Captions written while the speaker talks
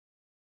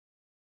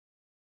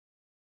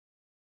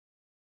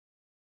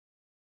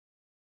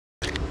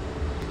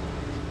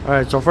All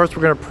right, so first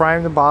we're gonna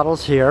prime the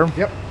bottles here.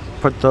 Yep.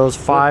 Put those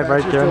 5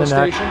 right there in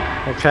the neck.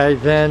 Okay,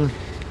 then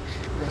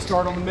we're gonna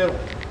start on the middle.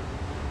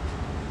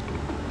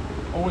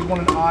 Always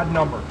want an odd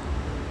number.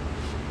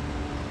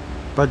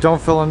 But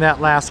don't fill in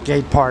that last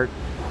gate part.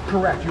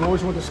 Correct. You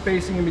always want the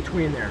spacing in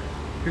between there.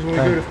 Because when we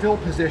go to fill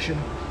position,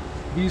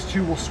 these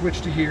two will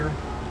switch to here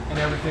and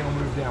everything will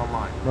move down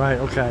line. Right,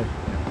 okay.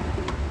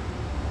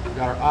 We've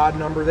got our odd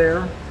number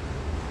there.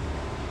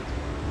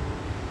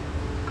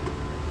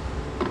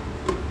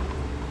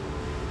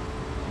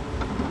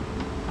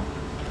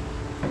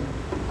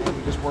 And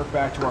we just work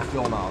back to our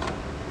fill nozzle.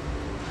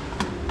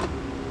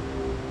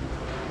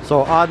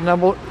 So odd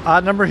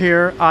number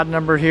here, odd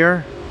number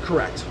here.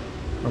 Correct.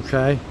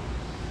 Okay.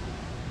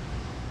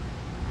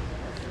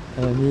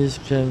 And these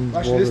can...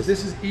 Actually,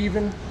 this is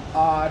even,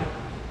 odd,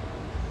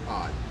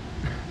 odd.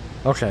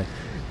 Okay.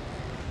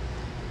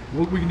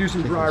 We can do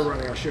some dry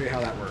running. I'll show you how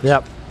that works.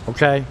 Yep.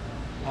 Okay.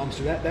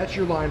 So that's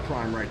your line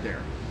prime right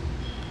there.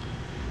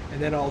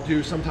 And then I'll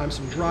do sometimes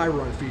some dry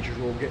run features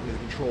where we'll get into the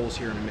controls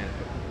here in a minute.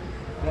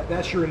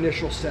 That's your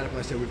initial setup. Like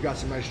I said, we've got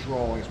some nice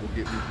drawings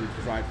we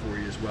provide for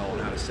you as well on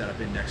how to set up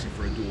indexing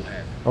for a dual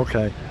head.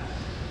 Okay.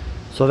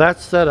 So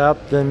that's set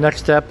up. The next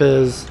step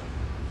is...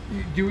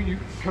 You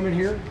come in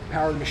here,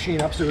 power the machine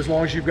up, so as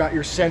long as you've got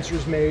your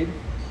sensors made,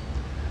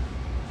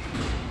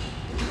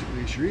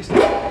 release your reset.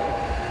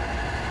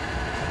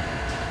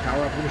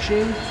 Power up the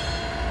machine.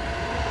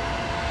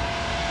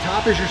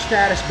 Top is your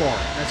status bar.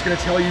 That's going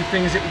to tell you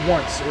things at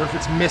once or if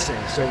it's missing.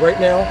 So right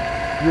now,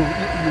 you'll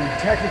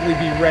technically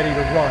be ready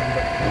to run,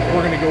 but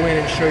we're going to go in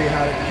and show you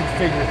how to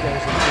configure things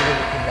and configure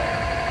the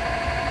conveyor.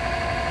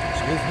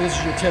 So this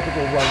is your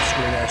typical run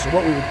screen there. So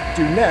what we would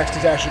do next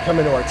is actually come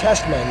into our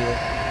test menu,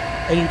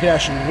 and you can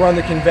actually run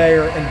the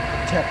conveyor and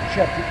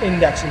check the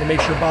indexing to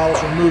make sure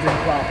bottles are moving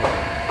properly.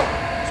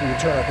 So you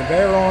turn our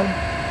conveyor on,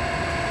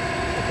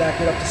 let that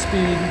get up to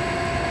speed,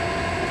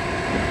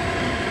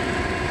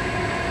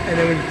 and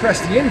then when you press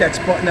the index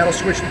button, that'll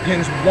switch the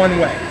pins one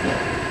way.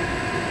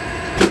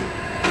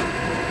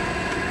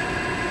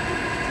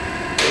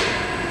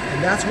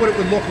 And that's what it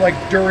would look like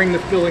during the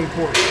filling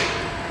portion.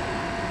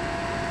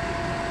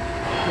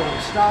 When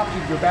it stops,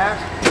 you go back,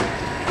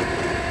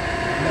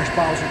 and next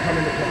bottles will come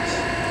into place.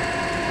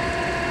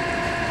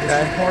 This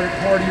is part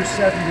of your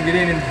setup. You can get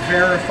in and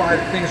verify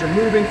that things are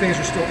moving, things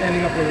are still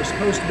ending up where they're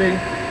supposed to be.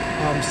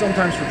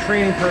 Sometimes for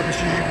training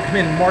purposes, you can come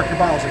in and mark your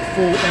bottles like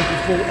full,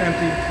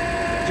 empty,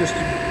 just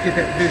to get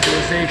that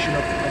visualization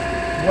of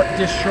what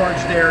discharge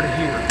there to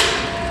here.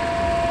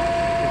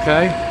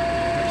 Okay.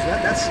 So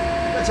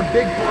that's a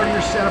big part of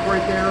your setup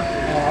right there.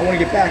 I want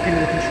to get back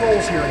into the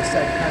controls here in a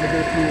second, kind of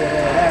go through what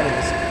all that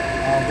is.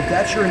 But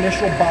that's your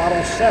initial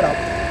bottle setup.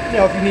 You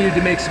know, if you needed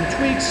to make some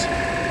tweaks,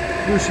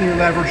 loosen your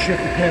lever, shift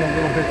the pin a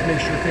little bit to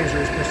make sure things are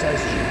as precise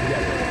as you can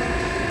get.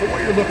 But what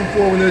you're looking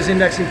for when those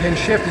indexing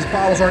pins shift is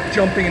bottles aren't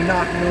jumping and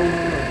knocking over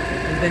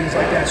and things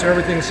like that. So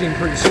everything seemed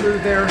pretty smooth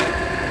there.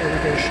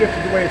 Everything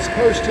shifted the way it's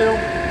supposed to.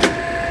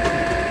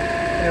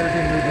 And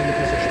everything moved into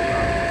position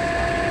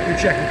properly. You're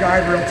checking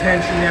guide rail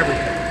tension,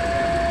 everything.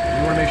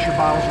 You want to make sure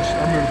bottles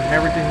are moving.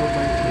 Everything looks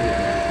like it's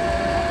moving.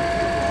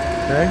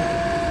 Okay.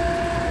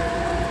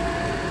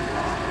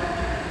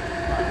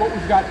 What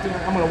we've got there,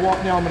 I'm going to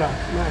walk now, I'm going to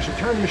actually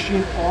turn the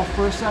machine off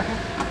for a second.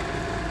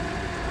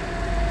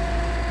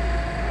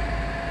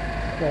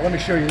 Well, let me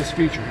show you this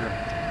feature here.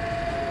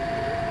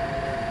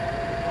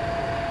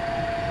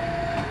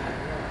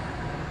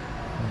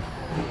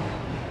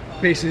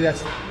 Basically,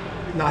 that's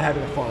not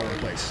having a funnel in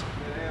place.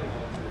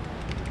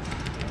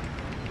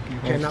 You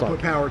cannot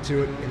put power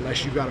to it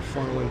unless you've got a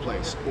funnel in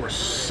place or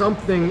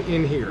something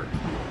in here.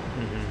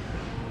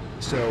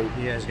 So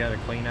you guys got a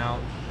clean out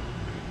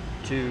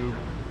tube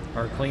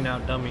or clean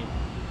out dummy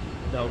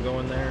that'll go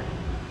in there?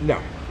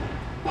 No,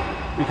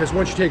 because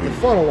once you take the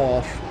funnel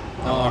off,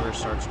 the auger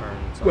starts turning.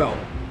 Well,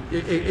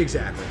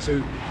 exactly.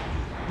 So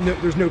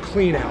there's no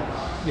clean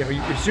out. You know,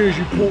 as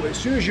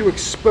soon as you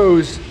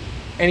expose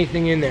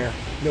anything in there,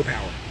 no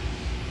power.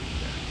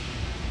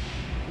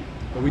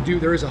 But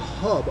there is a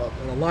hub,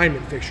 an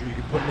alignment fixture you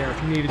can put in there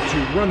if you needed to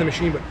run the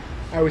machine, but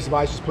I always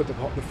advise just put the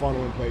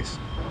funnel in place.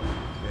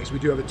 So we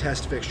do have a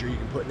test fixture you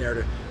can put in there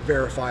to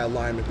verify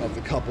alignment of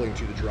the coupling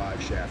to the drive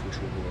shaft, which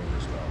we'll go over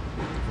as well.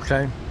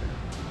 Okay.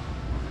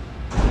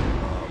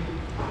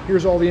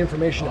 Here's all the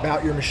information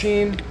about your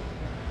machine,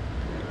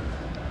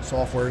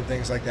 software and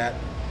things like that,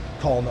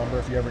 call number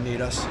if you ever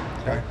need us.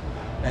 Okay.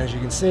 And as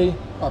you can see,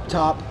 up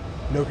top,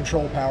 no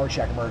control power,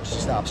 check emergency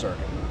stop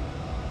circuit.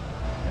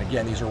 And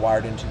again, these are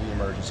wired into the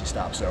emergency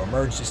stop. So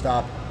emergency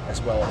stop,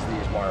 as well as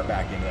these wire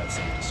back into that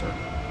safety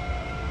circuit.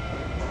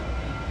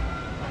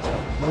 So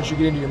once you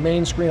get into your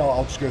main screen,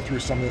 I'll just go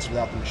through some of this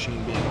without the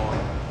machine being on.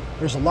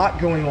 There's a lot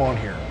going on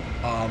here.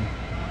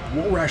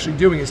 What we're actually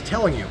doing is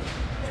telling you,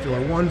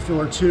 filler 1,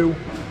 filler 2,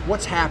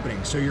 what's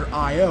happening. So your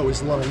I/O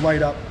is going to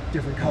light up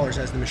different colors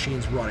as the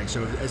machine's running.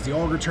 So as the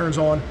auger turns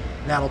on,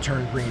 that'll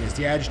turn green. As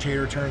the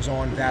agitator turns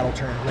on, that'll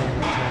turn green.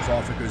 When it turns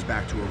off, it goes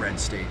back to a red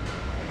state.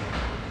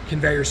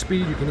 Conveyor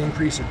speed, you can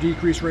increase or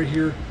decrease right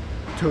here.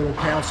 total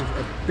counts of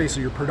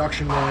basically your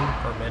production run.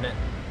 Per minute.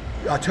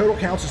 Total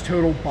counts is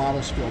total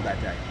bottles filled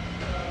that day.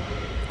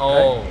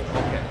 Oh,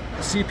 okay.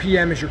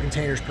 CPM is your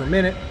containers per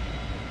minute.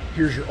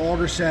 Here's your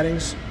auger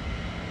settings,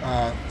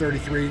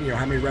 33,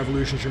 how many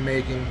revolutions you're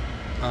making.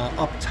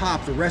 Up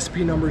top, the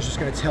recipe number is just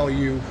going to tell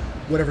you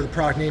whatever the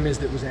product name is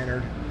that was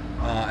entered,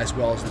 as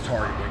well as the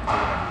target weight for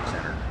whatever was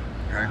entered.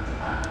 Okay.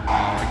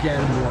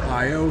 Again, more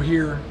I/O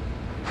here.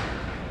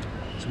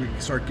 So we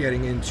can start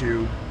getting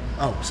into,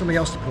 something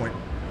else to point.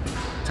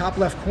 Top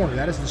left corner,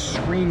 that is the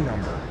screen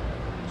number.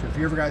 So if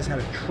you ever guys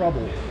had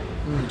trouble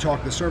when you talk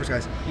to the service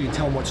guys, you can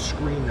tell them what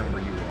screen number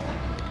you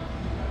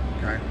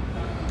are. Okay.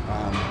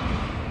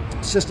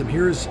 System,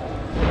 here's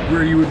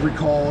where you would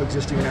recall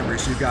existing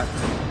memories. So you've got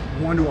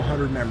 1 to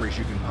 100 memories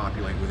you can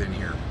populate within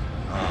here.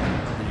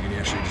 And you can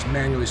actually just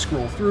manually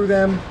scroll through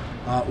them,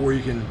 or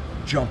you can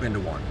jump into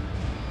one.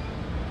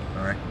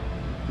 All right.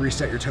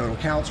 Reset your total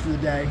counts for the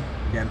day.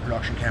 Again,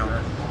 production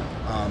counter.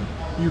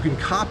 You can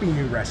copy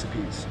new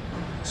recipes.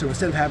 So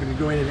instead of having to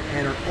go in and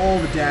enter all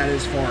the data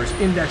as far as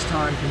index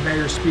time,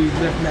 conveyor speed,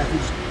 lift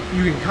methods,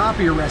 you can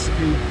copy a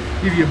recipe,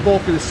 give you a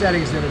bulk of the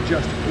settings, and then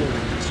adjust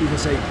accordingly. So you can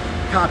say,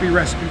 copy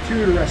recipe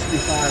 2 to recipe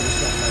 5 or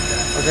something like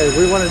that. Okay,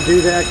 we want to do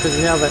that because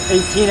we have an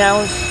 18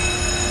 ounce.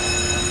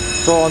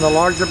 So on the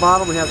larger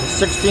bottle, we have a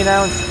 16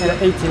 ounce and an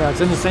 18 ounce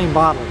in the same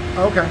bottle.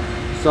 Okay.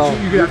 So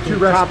you could have 2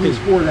 recipes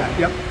copy. for that.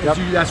 Yep. Yep.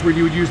 So that's where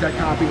you would use that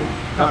copy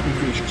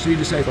feature. So you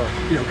just say,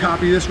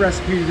 copy this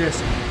recipe to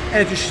this,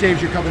 and it just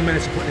saves you a couple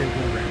minutes of putting in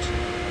programs.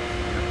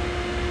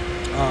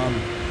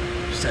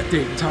 Set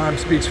date and time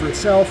speaks for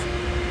itself.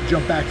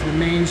 Jump back to the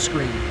main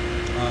screen.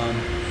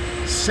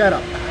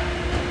 Setup.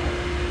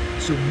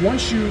 So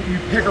once you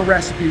pick a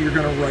recipe you're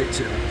going to write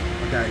to,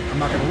 okay,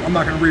 I'm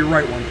not going to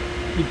rewrite one.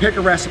 You pick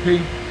a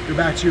recipe, go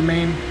back to your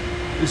main.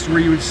 This is where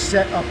you would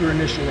set up your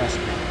initial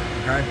recipe.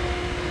 Okay,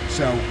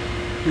 so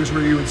here's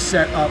where you would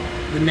set up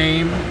the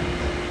name,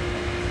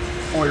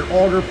 all your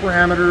auger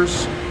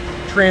parameters,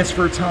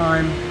 transfer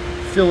time,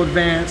 fill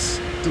advance,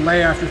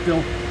 delay after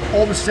fill,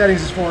 all the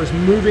settings as far as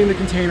moving the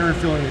container and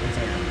filling the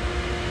container.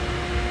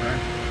 Okay.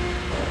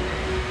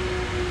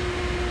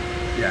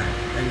 Yeah,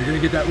 and you're going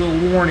to get that little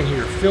warning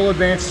here. Fill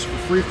advances for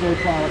free flow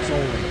products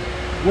only.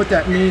 What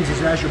that means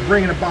is as you're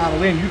bringing a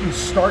bottle in, you can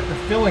start the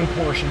filling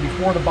portion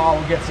before the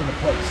bottle gets into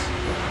place.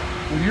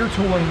 With your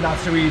tooling, not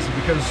so easy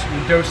because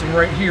you're dosing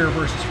right here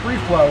versus free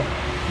flow.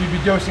 You'd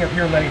be dosing up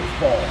here and letting it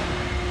fall.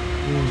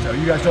 So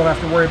you guys don't have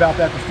to worry about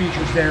that. The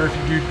feature's there if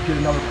you do get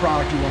another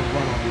product you want to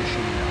run on the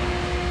machine.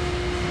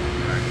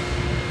 Okay.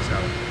 So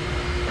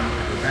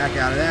go back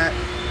out of that.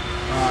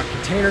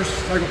 Containers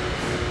cycle.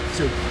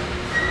 So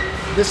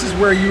this is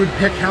where you would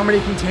pick how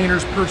many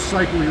containers per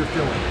cycle you're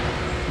filling.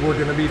 We're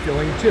going to be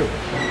filling 2.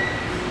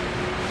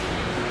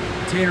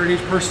 Container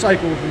needs per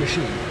cycle of the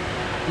machine.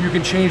 You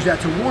can change that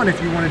to 1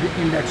 if you wanted to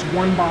index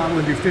 1 bottle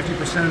and do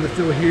 50% of the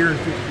fill here and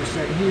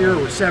 50% here,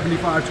 or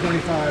 75,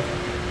 25,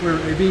 whatever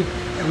it may be.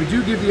 And we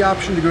do give the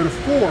option to go to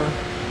 4,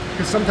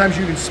 because sometimes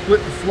you can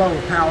split the flow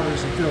of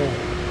powders and fill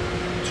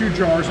 2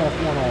 jars off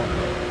 1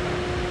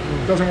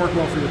 auger. It doesn't work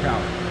well for your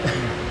powder.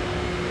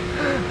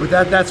 But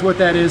that's what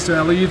that is, so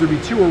it'll either be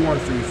 2 or 1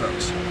 for you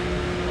folks.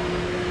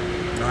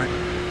 All right.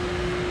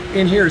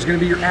 In here is going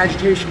to be your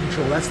agitation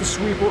control. That's the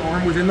sweeper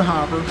arm within the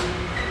hopper.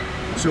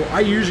 So I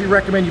usually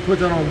recommend you put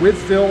that on with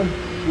fill,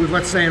 with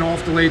let's say an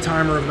off delay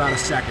timer of about a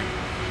second.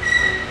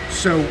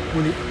 So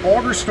when the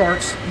auger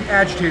starts, the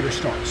agitator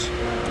starts.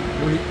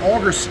 When the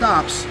auger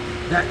stops,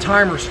 that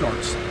timer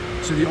starts.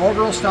 So the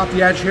auger will stop,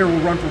 the agitator will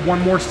run for 1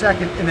 more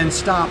second and then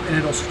stop, and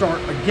it'll start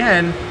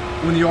again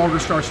when the auger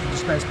starts to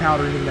dispense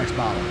powder into the next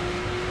bottle.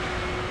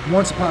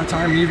 Once upon a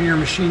time, even your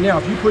machine now,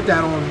 if you put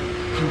that on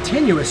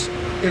continuous,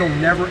 it'll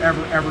never,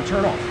 ever, ever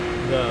turn off.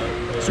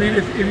 So even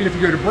if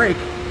you go to break,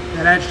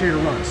 that agitator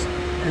runs.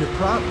 And the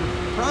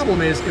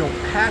problem is it'll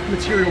pack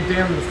material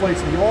down to the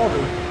flights of the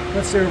auger.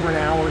 Let's say over an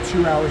hour,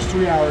 2 hours,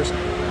 3 hours,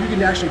 you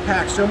can actually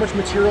pack so much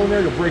material in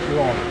there you'll break your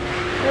auger.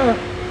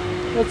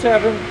 Yeah, that's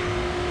happened.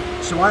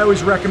 So I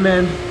always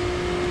recommend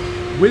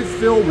with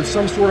fill with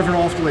some sort of an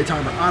off delay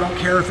timer. I don't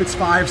care if it's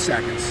 5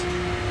 seconds.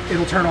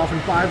 It'll turn off in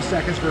 5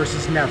 seconds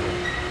versus never.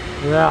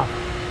 Yeah.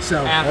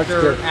 So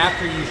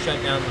after you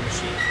shut down the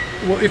machine.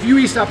 Well, if you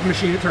e-stop the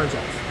machine, it turns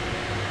off.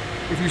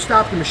 If you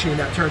stop the machine,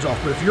 that turns off.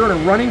 But if you're in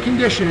a running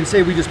condition and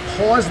say we just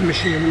pause the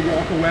machine and we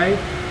walk away,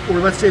 or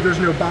let's say there's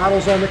no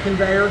bottles on the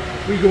conveyor,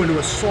 we go into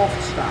a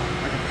soft stop,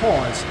 like a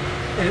pause,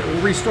 and it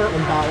will restart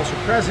when bottles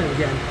are present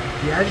again.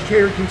 The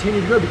agitator will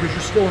continue to go because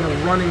you're still in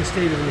a running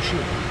state of the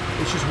machine.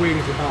 It's just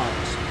waiting for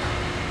bottles.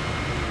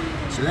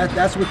 So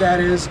that's what that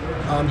is.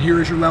 Here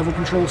is your level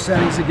control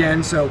settings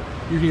again. So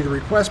you can either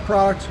request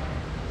product,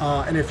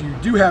 and if you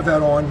do have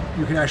that on,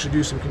 you can actually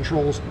do some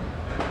controls.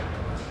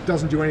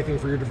 Doesn't do anything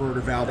for your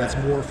diverter valve. That's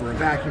more for a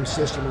vacuum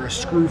system or a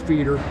screw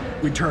feeder.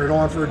 We turn it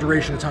on for a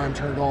duration of time,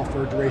 turn it off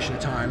for a duration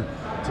of time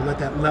to let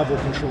that level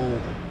control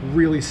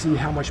really see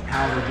how much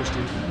powder just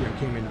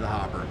came into the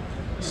hopper.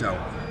 So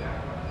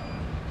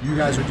you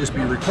guys would just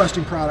be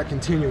requesting product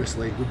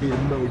continuously would be the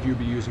mode you'd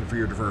be using for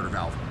your diverter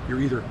valve.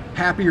 You're either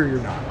happy or you're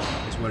not,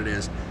 is what it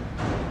is.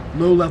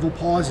 Low level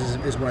pause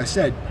is what I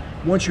said.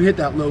 Once you hit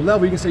that low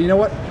level, you can say, you know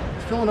what,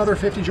 fill another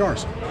 50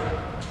 jars.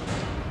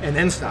 And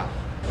then stop.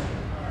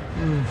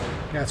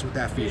 That's what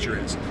that feature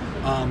is.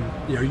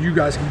 You know, you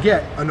guys can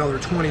get another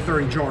 20,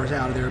 30 jars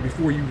out of there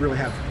before you really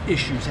have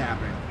issues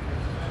happening.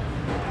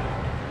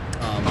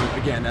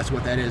 Again, that's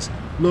what that is.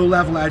 Low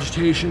level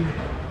agitation.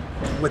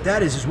 What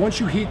that is once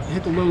you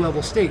hit the low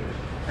level state,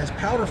 as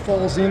powder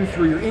falls in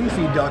through your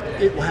infeed duct,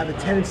 it will have a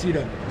tendency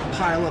to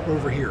pile up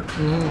over here.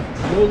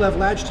 Low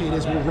level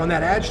agitators will run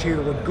that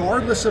agitator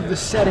regardless of the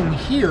setting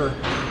here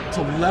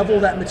to level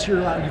that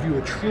material out and give you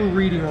a true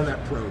reading on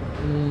that probe.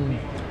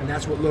 And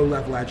that's what low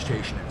level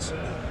agitation is.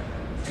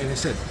 And I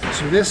said,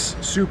 so this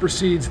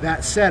supersedes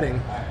that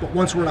setting, but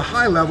once we're at a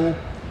high level,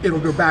 it'll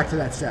go back to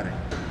that setting.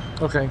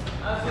 Okay.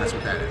 That's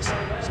what that is.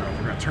 So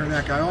we're going to turn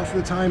that guy off for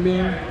the time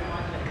being.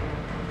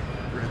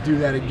 We're going to do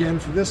that again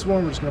for this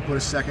one. We're just going to put a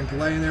second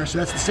delay in there. So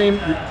that's the same.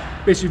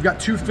 Basically, you've got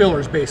two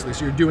fillers, basically,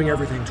 so you're doing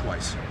everything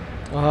twice.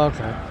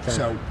 Okay.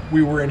 So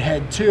we were in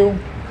head 2.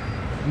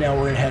 Now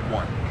we're in head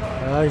 1.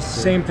 I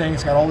see. Same thing.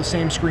 It's got all the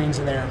same screens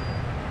in there.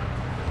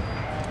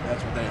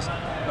 That's what that is.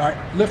 All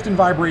right, lift and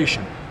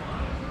vibration.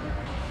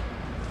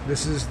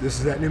 This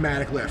is that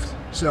pneumatic lift.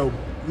 So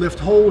lift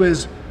hold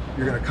is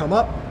you're going to come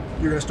up,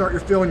 you're going to start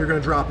your fill, and you're going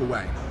to drop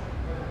away.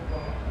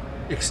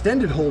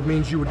 Extended hold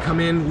means you would come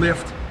in,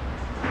 lift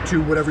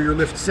to whatever your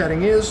lift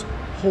setting is,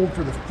 hold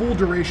for the full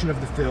duration of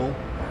the fill.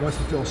 Once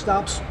the fill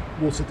stops,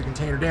 we'll set the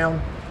container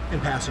down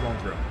and pass it on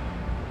through.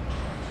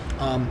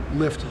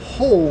 Lift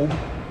hold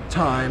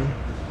time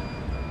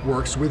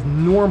works with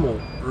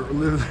normal, or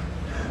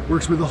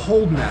works with the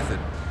hold method.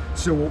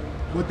 So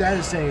what that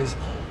is saying is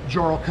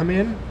jar will come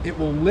in, it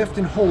will lift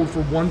and hold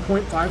for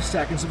 1.5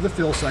 seconds of the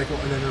fill cycle,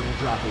 and then it'll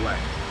drop away.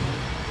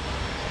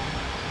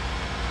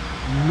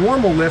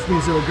 Normal lift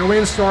means it'll go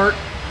in, start,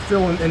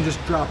 fill, and just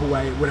drop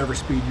away at whatever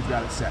speed you've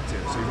got it set to.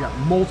 So you've got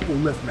multiple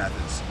lift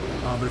methods.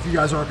 But if you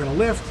guys aren't going to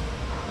lift,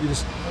 you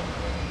just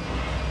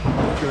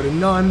go to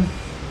none,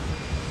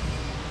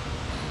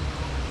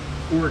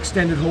 or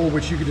extended hold,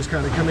 which you could just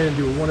kind of come in and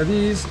do one of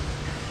these.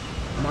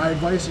 My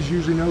advice is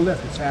usually no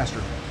lift, it's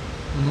faster.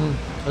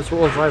 That's what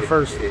we'll try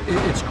first.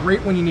 It's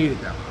great when you need it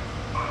though,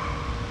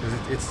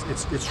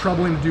 because it's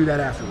troubling to do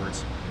that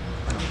afterwards.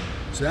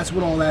 So that's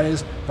what all that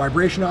is.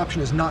 Vibration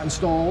option is not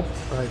installed.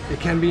 Right. It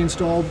can be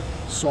installed.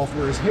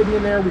 Software is hidden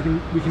in there.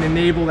 We can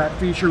enable that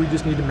feature. We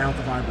just need to mount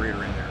the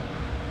vibrator in there.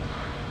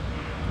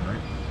 All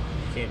right.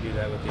 You can't do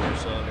that with the air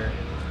cylinder.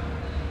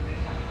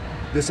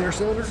 This air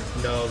cylinder?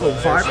 No. Oh,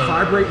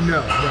 vibrate?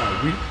 No.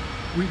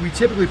 We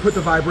typically put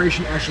the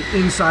vibration actually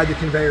inside the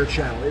conveyor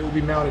channel. It will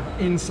be mounted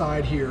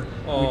inside here.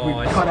 Oh, we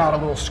cut out a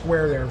little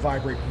square there and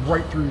vibrate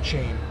right through the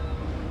chain.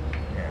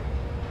 Yeah.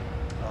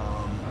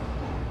 I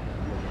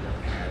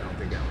don't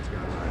think that one's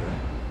got it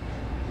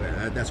either.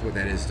 But that's what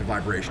that is. It's a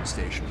vibration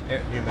station.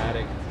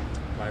 Pneumatic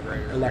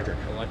vibrator. Electric.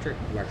 Electric?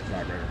 Electric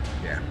vibrator.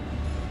 Yeah.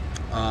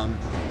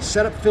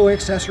 Setup filling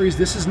accessories.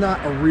 This is not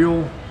a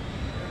real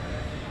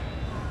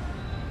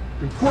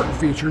important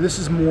feature. This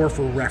is more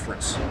for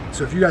reference.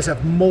 So if you guys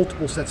have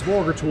multiple sets of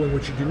auger tooling,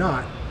 which you do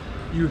not,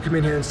 you would come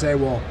in here and say,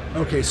 well,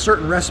 okay,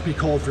 certain recipe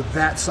called for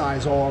that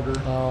size auger.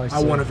 Oh,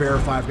 I want to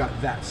verify I've got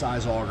that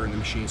size auger in the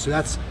machine. So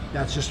that's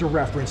just a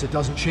reference. It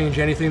doesn't change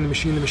anything in the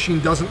machine. The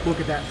machine doesn't look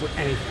at that for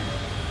anything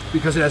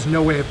because it has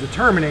no way of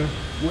determining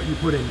what you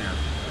put in there.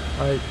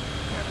 Right.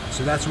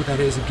 So that's what that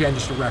is. Again,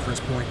 just a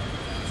reference point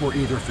for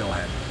either fill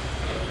head.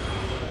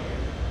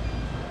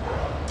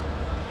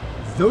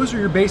 Those are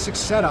your basic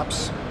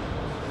setups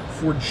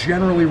for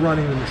generally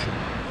running the machine.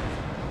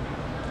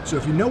 So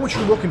if you know what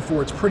you're looking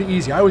for, it's pretty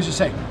easy. I always just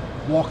say,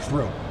 walk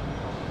through.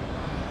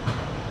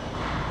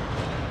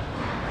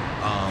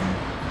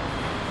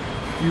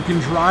 You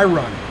can dry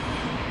run.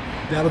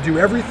 That'll do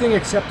everything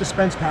except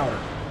dispense powder.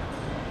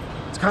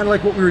 It's kind of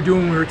like what we were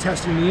doing when we were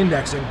testing the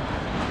indexing.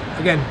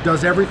 Again,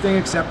 does everything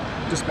except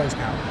dispense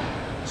powder.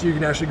 So you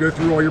can actually go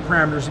through all your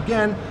parameters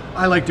again.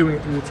 I like doing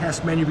it through the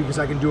test menu because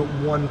I can do it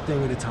one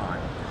thing at a time.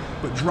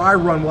 But dry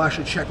run will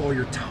actually check all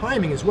your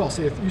timing as well.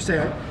 Say if you say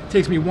it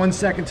takes me 1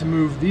 second to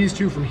move these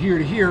two from here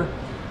to here,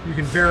 you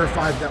can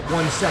verify that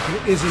 1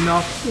 second is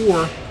enough,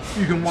 or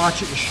you can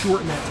watch it and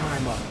shorten that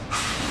time up.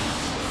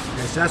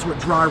 Okay, so that's what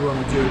dry run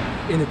will do.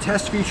 In the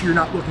test feature, you're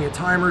not looking at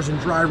timers. In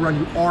dry run,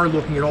 you are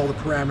looking at all the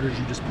parameters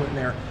you just put in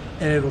there,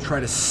 and it'll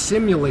try to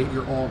simulate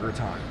your auger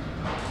time.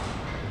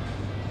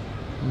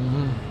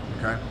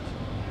 Okay.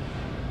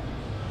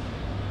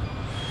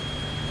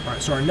 All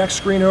right, so our next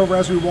screen over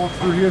as we walk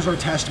through here is our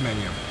test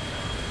menu.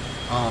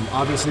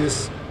 Obviously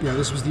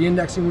this was the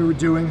indexing we were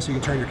doing, so you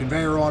can turn your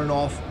conveyor on and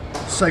off,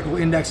 cycle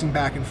indexing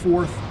back and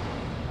forth,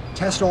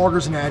 test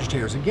augers and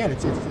agitators. Again,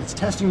 it's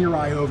testing your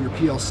I/O of your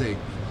PLC.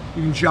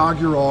 You can jog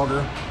your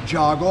auger.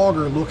 Jog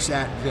auger looks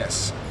at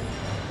this.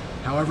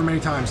 However many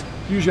times.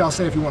 Usually I'll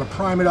say if you want to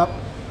prime it up,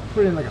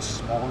 put it in like a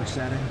smaller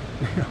setting.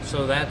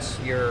 So that's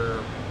your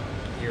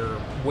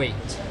weight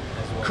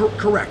as well.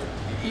 Correct.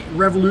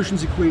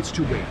 revolutions equates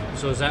to weight.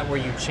 So is that where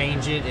you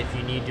change it if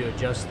you need to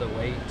adjust the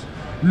weight?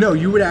 No,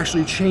 you would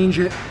actually change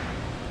it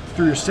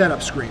through your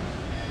setup screen.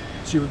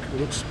 So you would,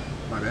 whoops,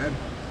 my bad.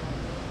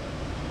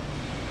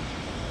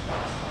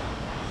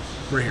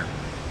 Right here,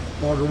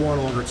 auger 1,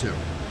 auger 2.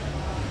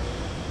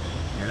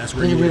 Yeah, that's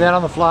where Can you do would- that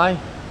on the fly?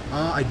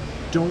 I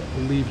don't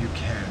believe you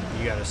can.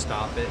 You got to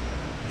stop it.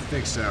 I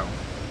think so.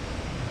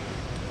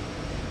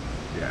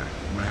 Yeah,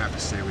 I'm gonna have to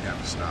say we'd have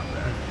to stop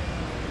that.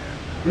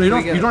 Yeah. No,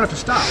 you don't have to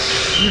stop.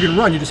 You can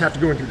run, you just have to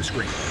go in through the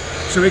screen.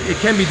 So it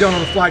can be done on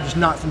the fly, just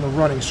not from the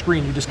running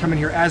screen. You just come in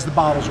here as the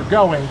bottles are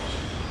going,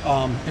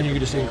 and you can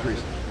just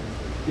increase.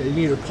 Yeah, you can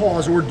either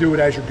pause or do it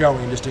as you're going,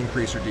 and just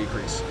increase or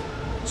decrease.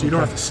 So you don't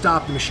have to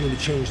stop the machine to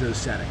change those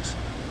settings.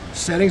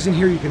 Settings in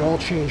here you can all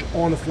change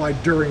on the fly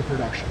during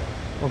production.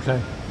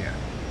 Okay. Yeah.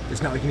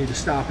 It's not like you need to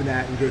stop in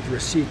that and go through a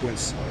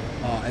sequence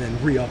and then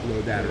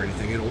re-upload that or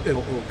anything.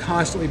 It'll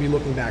constantly be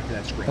looking back to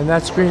that screen. And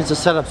that screen is a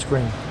setup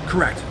screen.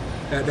 Correct.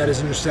 That is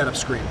in your setup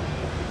screen.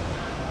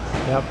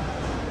 Yep.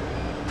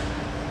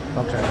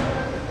 Okay.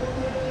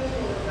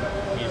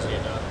 Easy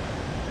enough.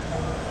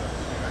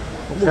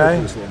 We'll go Okay.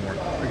 through this a little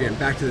more. Again,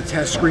 back to the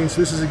test screen. So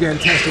this is again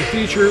testing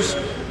features.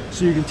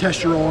 So you can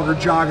test your auger,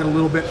 jog it a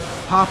little bit.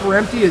 Hopper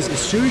empty is as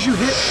soon as you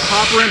hit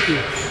hopper empty,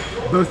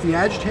 both the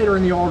agitator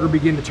and the auger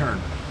begin to turn.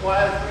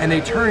 And they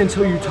turn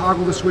until you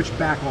toggle the switch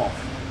back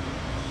off.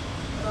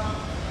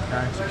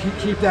 Okay, so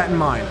keep that in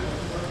mind.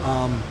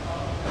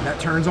 That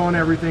turns on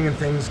everything and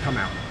things come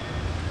out.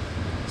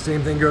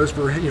 Same thing goes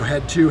for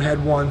head 2,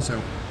 head 1. So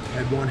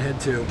head 1, head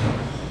 2.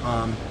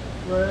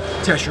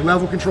 Test your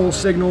level control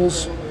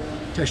signals.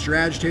 Test your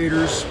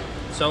agitators.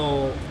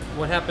 So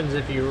what happens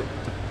if you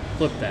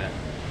flip that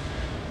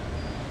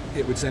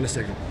It would send a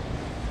signal.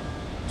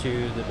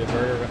 to the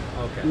diverter?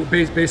 Okay. Well,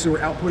 basically, we're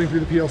outputting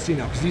through the PLC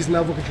now because these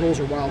level controls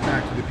are wired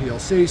back to the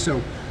PLC.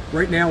 So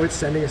right now, it's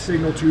sending a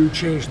signal to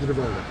change the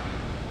diverter.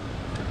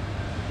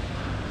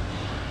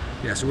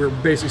 Yeah, so we're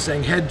basically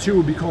saying head 2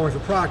 would be calling for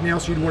proc now,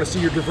 so you'd want to see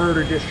your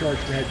diverter discharge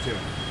for head 2.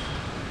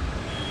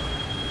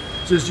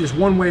 So this is just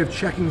one way of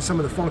checking some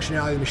of the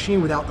functionality of the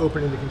machine without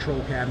opening the control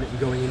cabinet and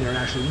going in there and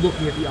actually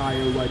looking at the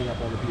I/O lighting up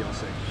on the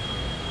PLC.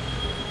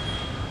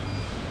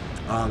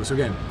 So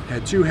again,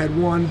 head 2, head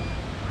 1.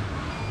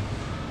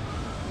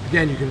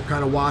 Again, you can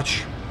kind of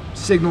watch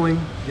signaling.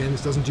 Again,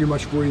 this doesn't do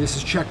much for you. This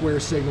is check wear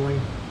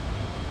signaling.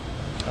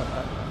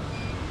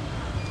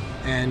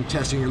 And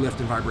testing your lift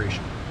and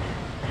vibration.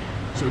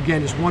 So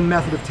again, just one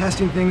method of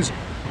testing things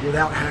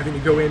without having to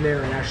go in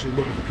there and actually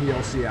look at the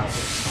PLC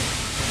output.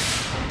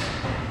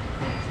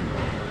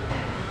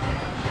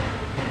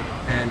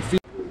 And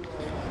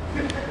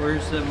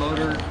Where's the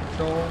motor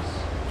controls?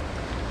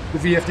 the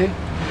VFD,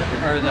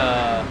 Or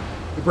the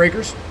the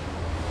breakers.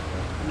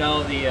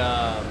 no the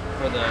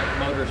for the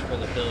motors for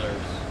the fillers.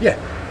 Yeah,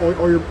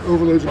 all your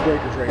overloads and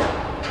breakers right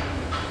here.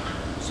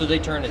 So they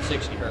turn at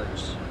 60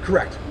 hertz.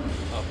 Correct.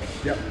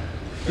 Okay. Yep.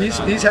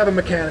 These have a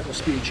mechanical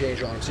speed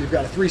change on them, so you've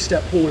got a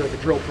 3-step puller at the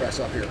drill press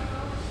up here.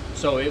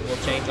 So it will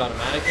change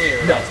automatically,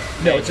 or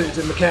No, it's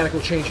a mechanical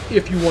change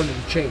if you wanted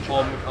to change it.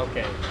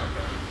 Okay.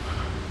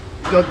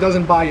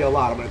 Doesn't buy you a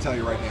lot, I'm going to tell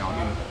you right now.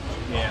 I mean,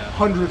 Yeah.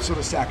 hundredths of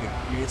a second.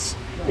 I mean, it's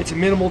a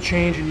minimal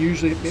change, and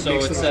usually it So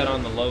makes it's the set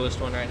on the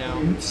lowest one right now.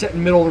 set in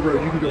the middle of the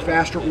road. You can go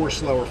faster or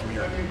slower from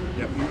here.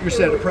 Yep. You're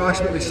set at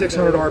approximately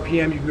 600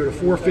 RPM. You can go to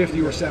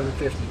 450 or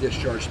 750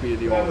 discharge speed of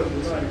the auger.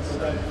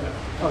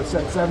 Oh, it's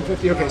set at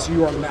 750. Okay, so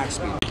you are on the max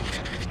speed. All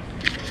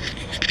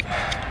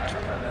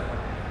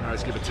right,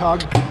 let's give it a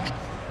tug.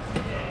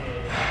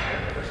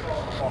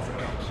 Off it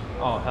comes.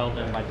 Oh, held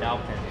in by dowel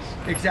pins.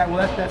 Exactly.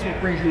 Well, that's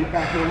what brings you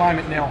back to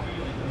alignment. Now,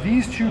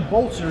 these 2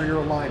 bolts are your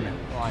alignment.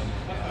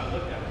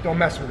 Don't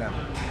mess with them.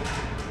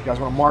 You guys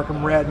want to mark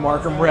them red,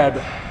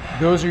 but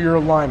those are your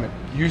alignment.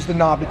 Use the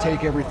knob to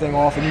take everything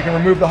off, and you can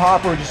remove the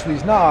hopper or just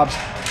these knobs,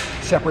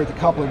 separate the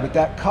coupling, but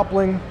that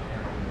coupling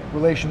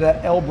relation to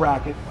that L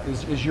bracket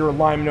is your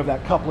alignment of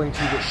that coupling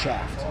to the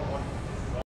shaft.